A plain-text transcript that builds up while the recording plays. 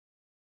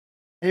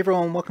Hey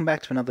everyone, welcome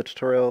back to another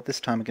tutorial. This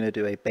time I'm going to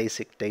do a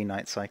basic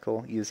day-night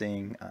cycle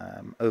using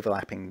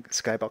overlapping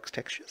skybox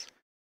textures.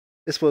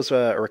 This was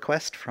a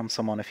request from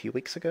someone a few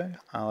weeks ago.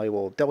 I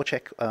will double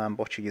check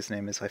what your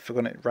username is. I've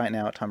forgotten it right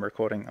now at time of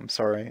recording. I'm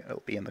sorry.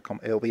 It'll be in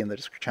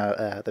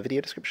the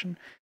video description.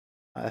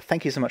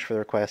 Thank you so much for the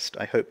request.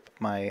 I hope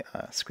my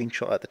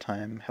screenshot at the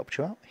time helped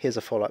you out. Here's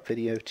a follow-up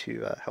video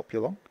to help you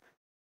along.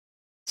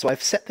 So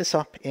I've set this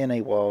up in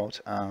a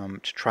world to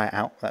try it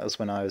out. That was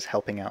when I was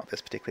helping out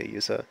this particular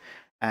user.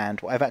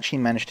 And what I've actually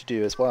managed to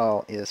do as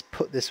well is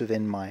put this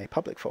within my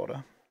public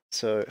folder.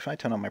 So if I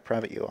turn on my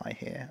private UI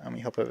here, and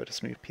we hop over to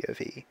Smooth POV,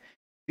 if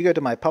you go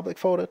to my public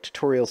folder,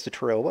 Tutorials,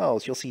 Tutorial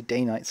Worlds, you'll see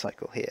Day-Night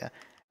Cycle here.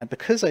 And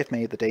because I've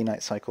made the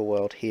Day-Night Cycle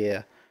world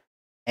here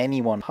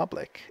anyone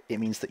public,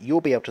 it means that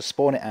you'll be able to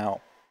spawn it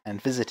out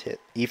and visit it,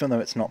 even though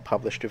it's not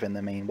published within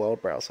the main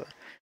world browser.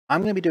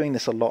 I'm going to be doing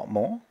this a lot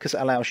more because it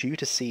allows you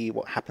to see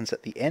what happens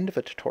at the end of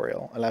a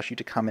tutorial, allows you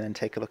to come in and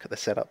take a look at the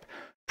setup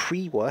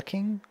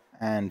pre-working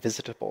and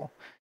visitable,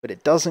 but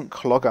it doesn't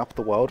clog up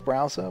the world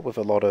browser with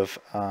a lot of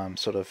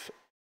sort of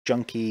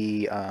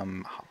junky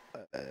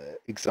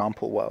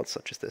example worlds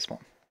such as this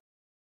one.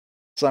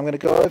 So I'm going to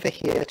go over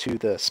here to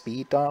the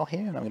speed dial here,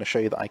 and I'm going to show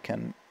you that I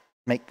can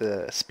make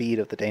the speed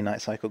of the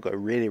day-night cycle go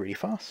really, really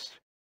fast,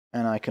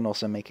 and I can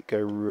also make it go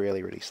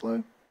really, really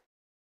slow.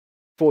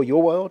 For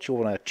your world, you'll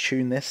want to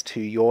tune this to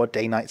your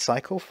day-night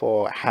cycle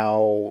for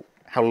how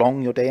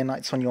long your day and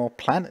nights on your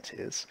planet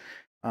is.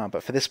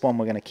 But for this one,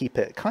 we're going to keep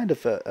it kind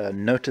of a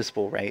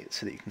noticeable rate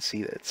so that you can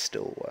see that it's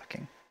still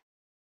working.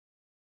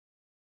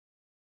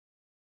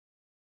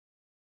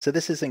 So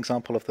this is an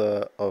example of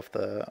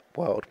the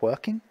world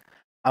working.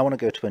 I want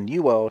to go to a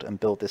new world and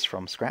build this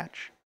from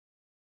scratch.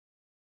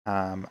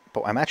 But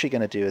what I'm actually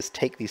going to do is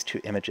take these two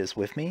images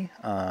with me.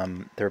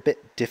 They're a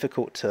bit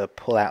difficult to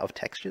pull out of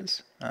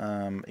textures.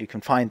 You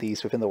can find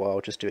these within the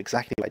world, just do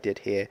exactly what I did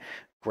here,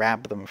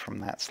 grab them from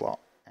that slot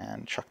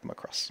and chuck them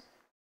across.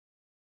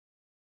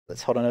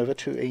 Let's hold on over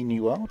to a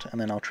new world,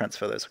 and then I'll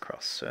transfer those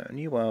across. So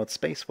new world,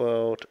 space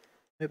world,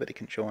 nobody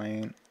can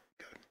join,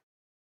 go.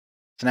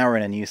 So now we're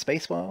in a new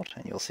space world,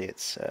 and you'll see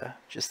it's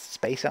just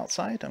space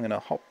outside. I'm going to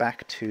hop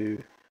back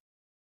to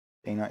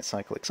the night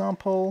cycle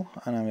example,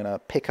 and I'm going to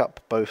pick up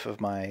both of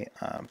my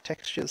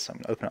textures. So I'm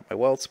going to open up my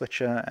world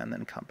switcher and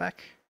then come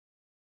back.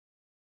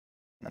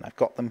 And then I've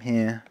got them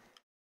here,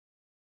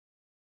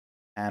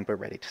 and we're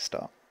ready to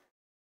start.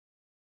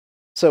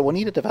 So we'll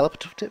need a developer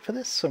tooltip for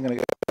this, so I'm going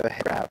to go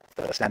ahead and grab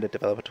the standard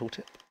developer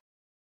tooltip.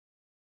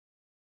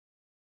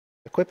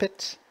 Equip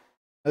it,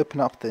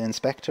 open up the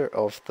inspector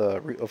of the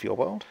root of your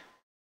world,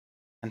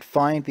 and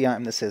find the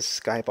item that says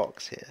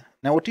Skybox here.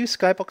 Now we'll do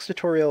Skybox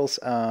tutorials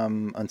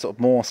and sort of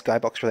more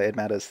Skybox related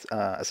matters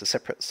as a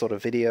separate sort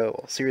of video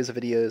or series of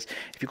videos.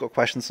 If you've got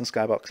questions on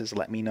Skyboxes,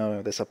 let me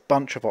know. There's a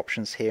bunch of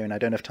options here, and I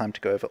don't have time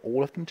to go over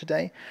all of them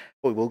today,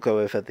 but we will go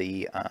over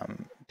the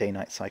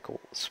day-night cycle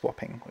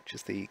swapping, which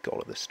is the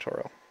goal of this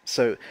tutorial.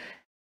 So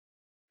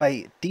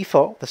by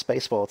default, the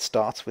space world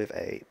starts with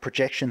a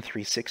projection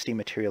 360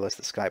 material as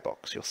the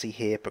skybox. You'll see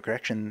here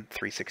projection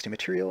 360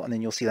 material, and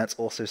then you'll see that's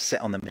also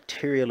set on the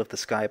material of the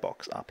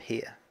skybox up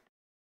here.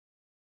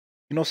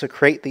 You can also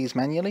create these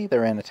manually.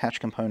 They're in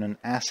attached component,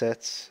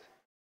 assets,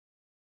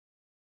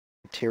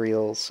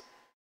 materials,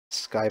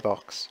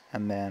 skybox,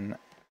 and then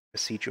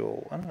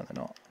procedural. Oh no, they're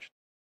not.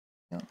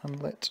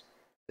 Unlit.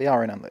 They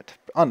are in unlit.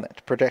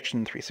 Unlit,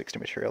 projection 360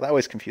 material. That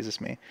always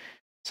confuses me.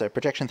 So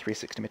projection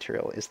 360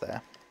 material is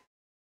there.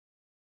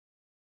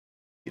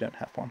 You don't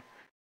have one.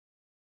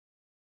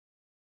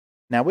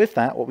 Now with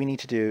that, what we need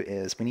to do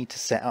is we need to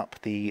set up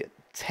the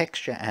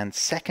texture and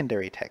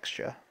secondary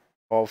texture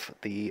of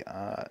the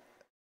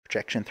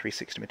projection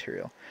 360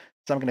 material.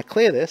 So I'm going to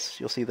clear this.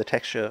 You'll see the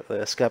texture,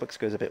 the skybox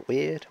goes a bit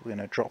weird. We're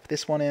going to drop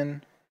this one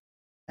in,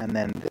 and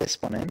then this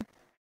one in.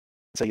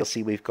 So you'll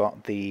see we've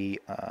got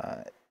the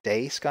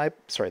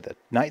the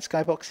night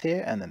skybox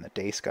here, and then the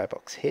day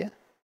skybox here.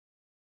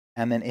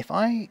 And then if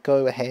I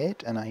go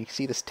ahead and I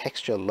see this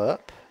texture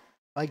lerp,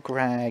 I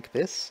drag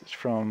this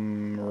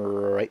from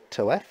right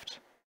to left,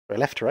 or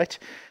left to right,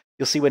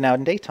 you'll see we're now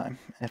in daytime.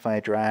 If I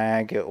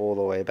drag it all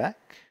the way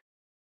back,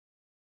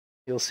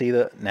 you'll see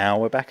that now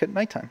we're back at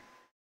nighttime.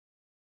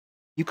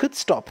 You could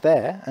stop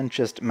there and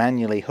just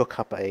manually hook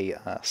up a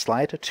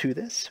slider to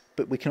this,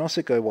 but we can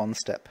also go one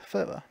step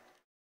further.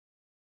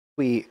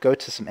 We go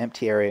to some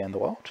empty area in the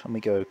world, and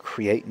we go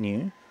create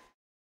new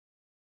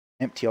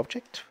empty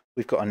object.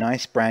 We've got a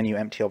nice brand new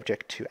empty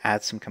object to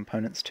add some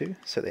components to,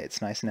 so that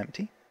it's nice and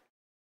empty.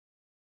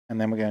 And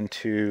then we're going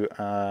to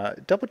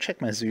double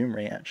check my zoom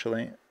rate,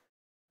 actually.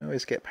 I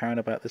always get paranoid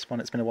about this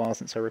one. It's been a while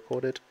since I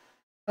recorded.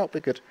 Oh,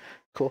 we're good.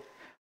 Cool.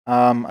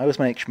 I always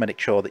make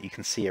sure that you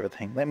can see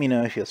everything. Let me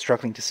know if you're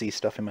struggling to see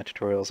stuff in my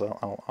tutorials.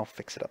 I'll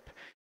fix it up.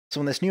 So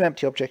on this new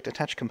empty object,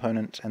 attach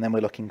component, and then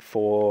we're looking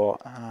for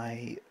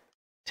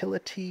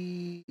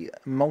utility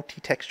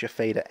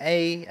MultiTextureFader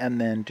A, and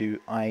then do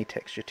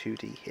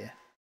iTexture2D here.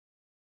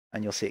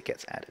 And you'll see it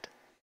gets added.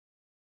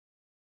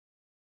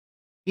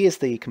 Here's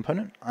the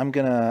component. I'm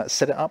going to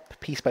set it up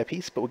piece by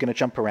piece, but we're going to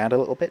jump around a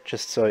little bit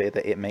just so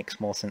that it makes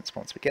more sense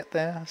once we get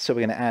there. So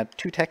we're going to add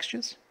 2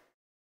 textures.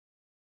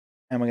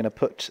 And we're going to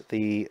put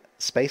the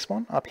space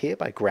one up here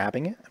by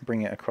grabbing it and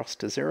bring it across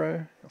to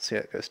 0. You'll see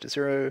how it goes to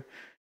 0.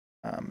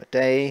 A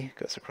day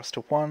goes across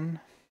to 1.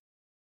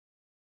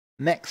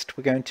 Next,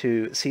 we're going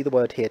to see the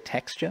word here,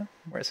 texture,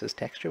 where it says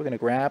texture. We're going to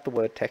grab the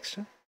word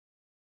texture,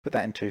 put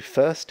that into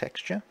first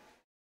texture.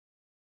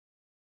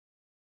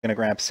 We're going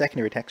to grab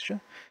secondary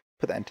texture,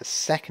 put that into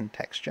second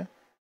texture.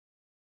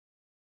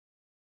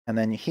 And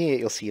then here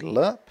you'll see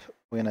lerp.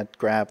 We're going to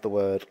grab the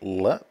word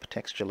lerp,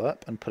 texture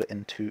lerp, and put it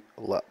into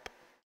lerp.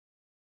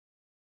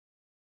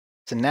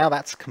 So now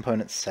that's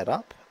component set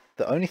up.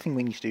 The only thing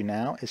we need to do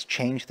now is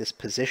change this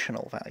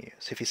positional value.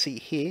 So if you see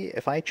here,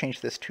 if I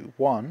change this to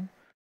 1,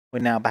 we're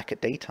now back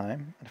at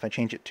daytime. And if I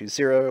change it to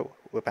 0,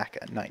 we're back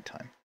at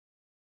nighttime.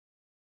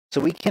 So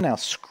we can now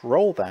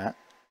scroll that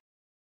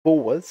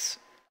forwards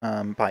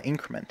by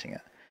incrementing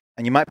it.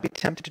 And you might be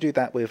tempted to do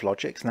that with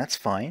logics, and that's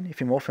fine. If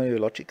you're more familiar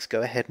with logics,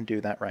 go ahead and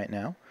do that right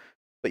now.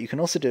 But you can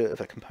also do it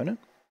with a component.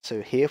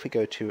 So here, if we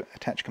go to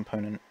attach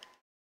component,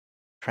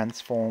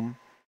 transform,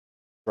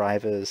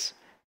 drivers,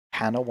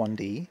 Panna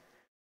 1D,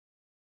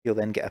 you'll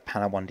then get a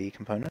Panna 1D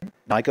component.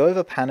 Now I go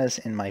over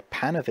Pannas in my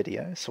Panna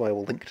video, so I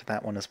will link to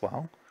that one as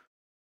well.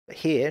 But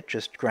here,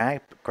 just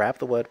grab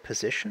the word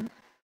position,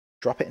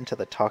 drop it into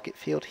the target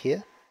field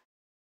here,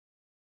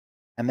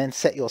 and then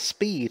set your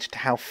speed to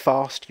how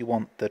fast you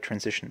want the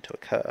transition to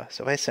occur.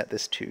 So if I set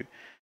this to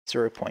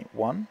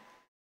 0.1,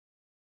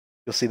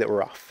 you'll see that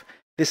we're off.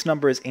 This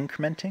number is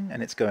incrementing,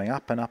 and it's going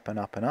up and up and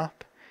up and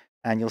up.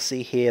 And you'll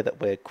see here that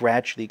we're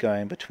gradually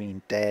going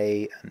between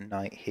day and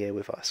night here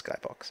with our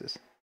skyboxes.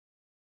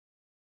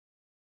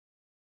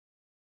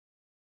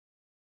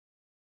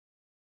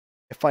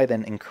 If I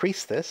then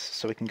increase this,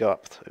 so we can go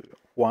up to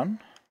 1,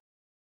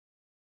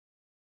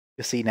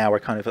 you'll see now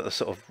we're kind of at a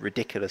sort of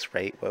ridiculous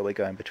rate where we're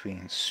going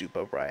between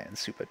super bright and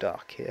super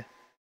dark here.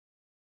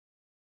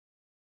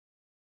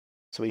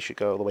 So we should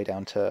go all the way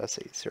down to,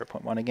 say,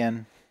 0.1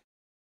 again.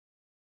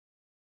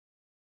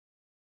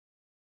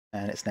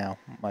 And it's now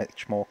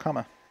much more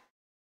calmer.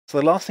 So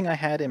the last thing I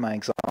had in my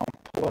example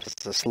was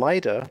a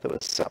slider that was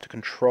set up to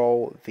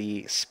control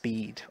the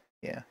speed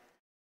here.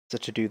 So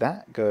to do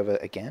that, go over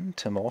again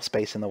to more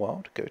space in the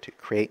world, go to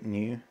create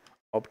new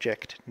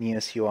object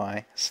Neos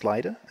UI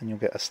slider, and you'll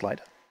get a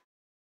slider.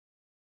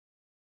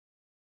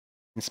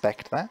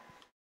 Inspect that.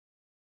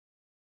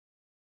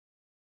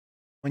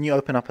 When you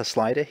open up a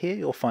slider here,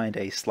 you'll find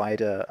a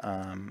slider,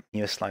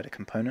 Neos slider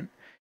component.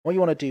 What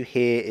you want to do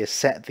here is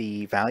set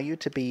the value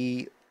to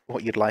be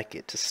what you'd like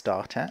it to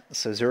start at.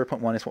 So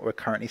 0.1 is what we're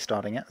currently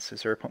starting at, so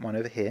 0.1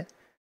 over here.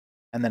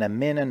 And then a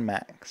min and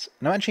max.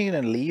 And I'm actually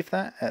going to leave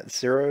that at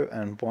 0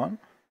 and 1.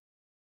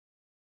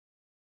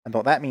 And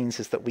what that means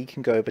is that we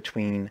can go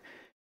between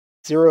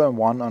 0 and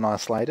 1 on our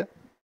slider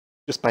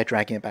just by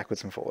dragging it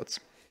backwards and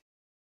forwards.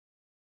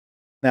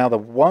 Now the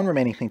one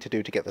remaining thing to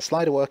do to get the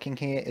slider working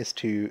here is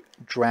to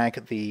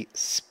drag the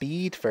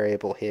speed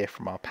variable here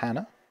from our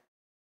panner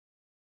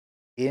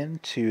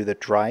into the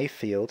drive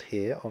field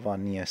here of our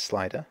Neos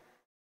slider.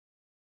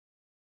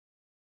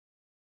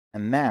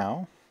 And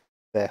now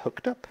they're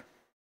hooked up.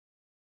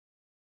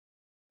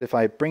 If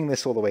I bring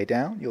this all the way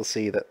down, you'll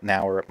see that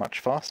now we're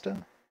much faster.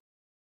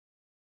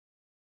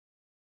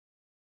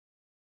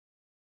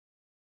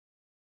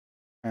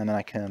 And then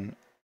I can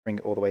bring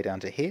it all the way down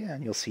to here,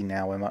 and you'll see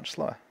now we're much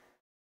slower.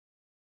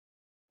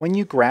 When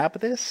you grab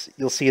this,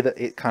 you'll see that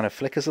it kind of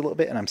flickers a little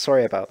bit, and I'm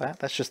sorry about that.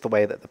 That's just the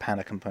way that the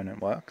panner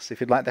component works.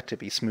 If you'd like that to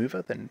be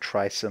smoother, then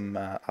try some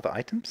other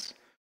items.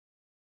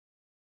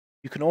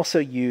 You can also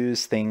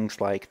use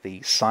things like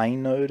the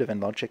sine node of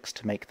Nlogix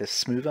to make this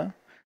smoother.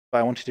 But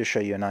I wanted to show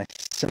you a nice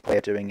simple way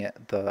of doing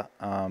it that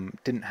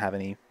didn't have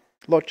any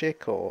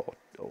logic or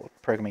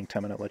programming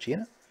terminology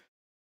in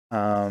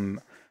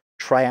it.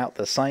 Try out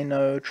the sine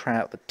node, try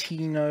out the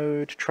t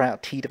node, try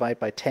out t divided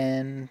by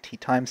 10, t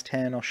times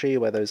 10. I'll show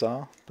you where those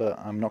are, but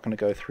I'm not going to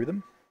go through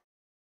them.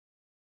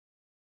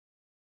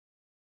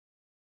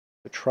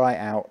 So try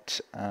out,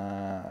 where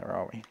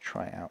are we?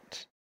 Try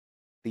out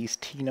these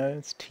t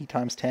nodes, t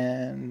times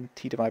 10,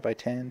 t divided by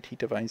 10, t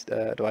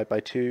divided by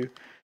 2,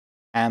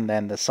 and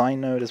then the sine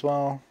node as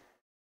well.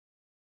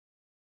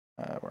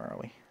 Where are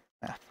we?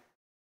 Math.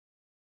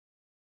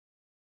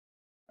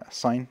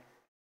 Sine.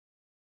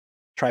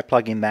 Try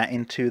plugging that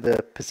into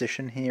the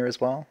position here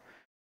as well,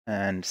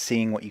 and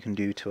seeing what you can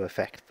do to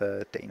affect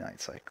the day-night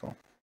cycle.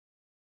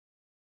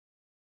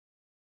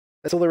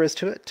 That's all there is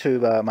to it,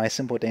 to my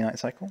simple day-night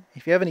cycle.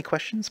 If you have any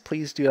questions,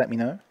 please do let me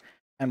know.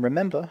 And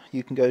remember,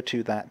 you can go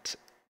to that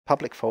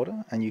public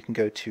folder, and you can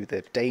go to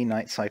the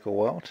day-night cycle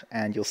world,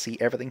 and you'll see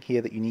everything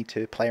here that you need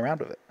to play around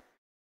with it.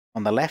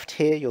 On the left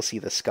here, you'll see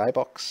the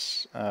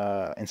skybox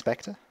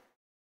inspector.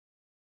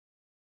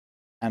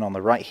 And on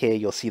the right here,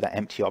 you'll see that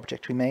empty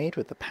object we made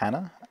with the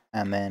panner.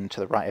 And then to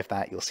the right of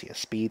that, you'll see a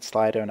speed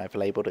slider, and I've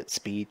labeled it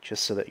speed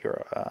just so that you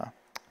can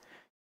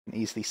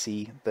easily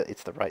see that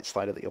it's the right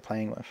slider that you're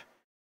playing with.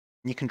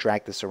 You can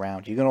drag this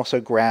around. You can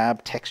also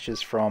grab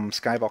textures from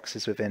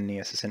skyboxes within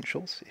Neos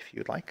Essentials if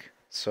you'd like.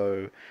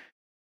 So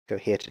go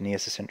here to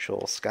Neos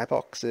Essentials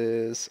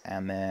skyboxes,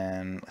 and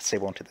then let's say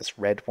we wanted this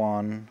red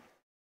one.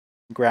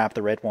 Grab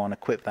the red one,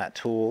 equip that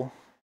tool,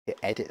 hit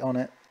edit on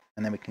it,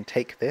 and then we can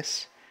take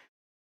this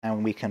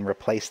and we can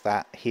replace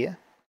that here.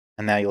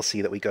 And now you'll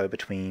see that we go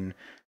between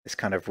this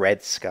kind of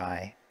red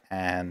sky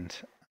and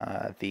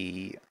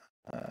the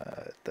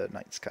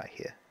night sky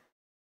here.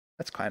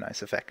 That's quite a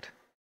nice effect.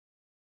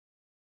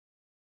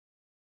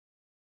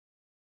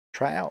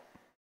 Try out.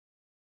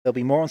 There'll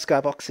be more on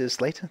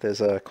skyboxes later.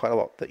 There's quite a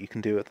lot that you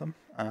can do with them.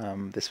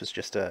 This was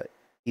just an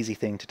easy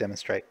thing to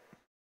demonstrate.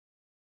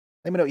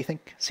 Let me know what you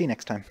think. See you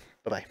next time.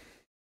 Bye-bye.